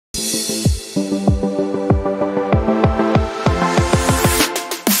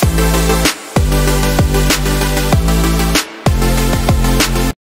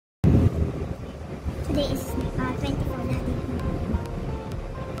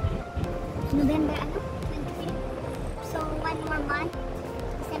November, 25. So, 1 more month.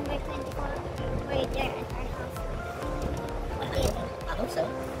 December 24, we're there at our house. Okay. I hope so.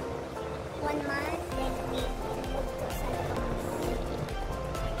 1 month, then we move to Santa Cruz.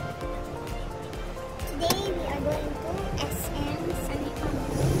 Today, we are going to SM Santa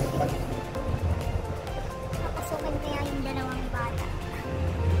Cruz. Papasukan kaya yung dalawang bata.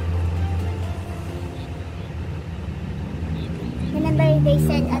 Remember, they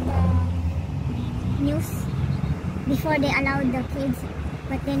said at the news before they allowed the kids,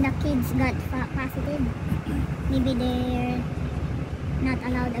 but then the kids got positive. Maybe they're not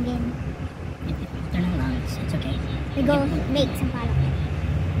allowed again. They're not allowed. It's okay. We go make some palok.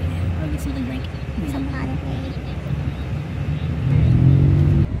 Or get something to drink. Some palok.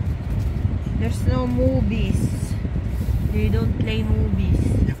 There's no movies. They don't play movies.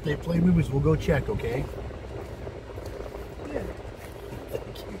 If they play movies, we'll go check, okay? Yeah.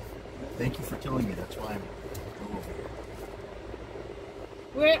 Thank you. Thank you for telling me. That's why I'm over here.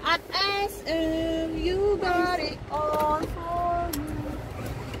 We're at SM. You got it all for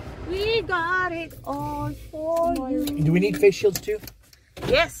you. We got it all for you. And do we need face shields too?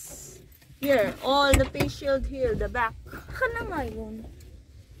 Yes. Here, all the face shield here, the back. Kana ngayon.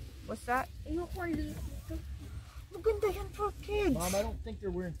 What's that? Ayoko dito. Maganda yan for kids. Mom, I don't think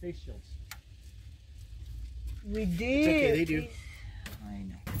they're wearing face shields. We did. It's okay, they do. I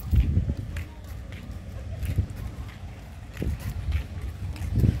know.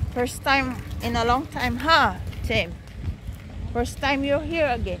 First time in a long time, huh, Tim? First time you're here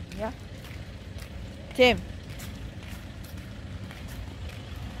again, yeah? Tim.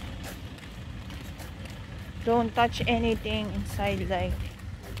 Don't touch anything inside, like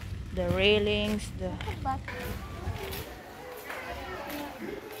the railings, the...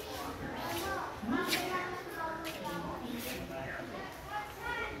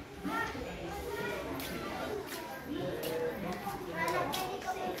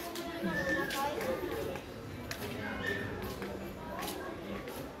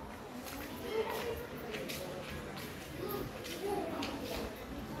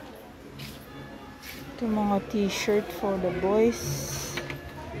 Ito mga t-shirt for the boys.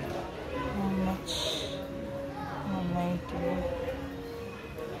 How much? 190.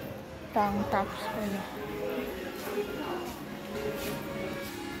 Tank tops pala.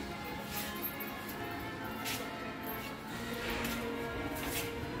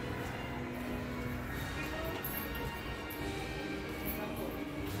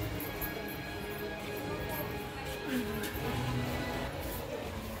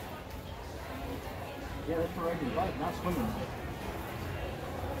 Yeah, that's for riding a bike, not swimming.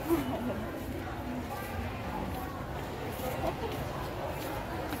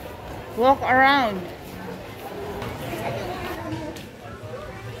 Walk around.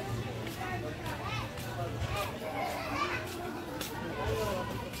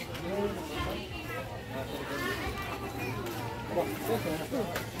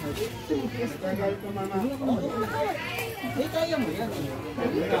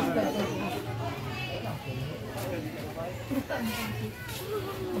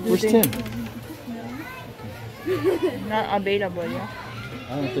 Where's Tim? Not available, yeah?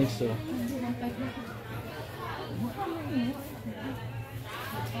 I don't think so.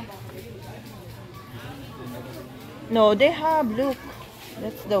 No, they have, look.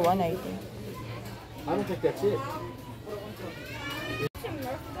 That's the one, I think. I don't think that's it.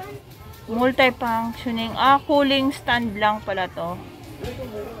 Multi-functioning. Cooling stand lang pala to.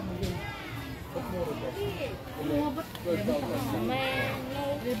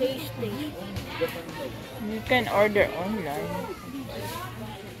 You can order online.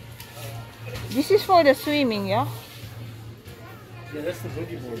 This is for the swimming, yeah? Yeah, that's the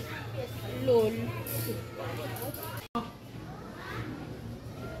boogie board. Lol.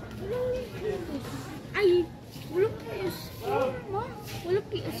 Ay, walang PS.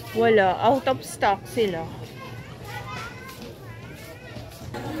 Wala. Out of stock sila.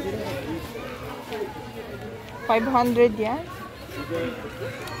 $500 yan?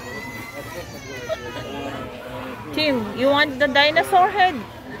 Tim, you want the dinosaur head?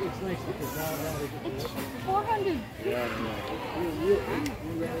 It's 400.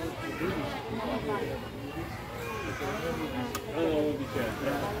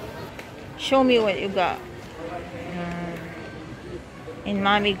 Show me what you got. And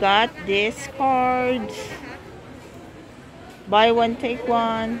mommy got these cards. Buy one, take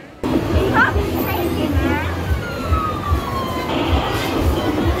one. Hi,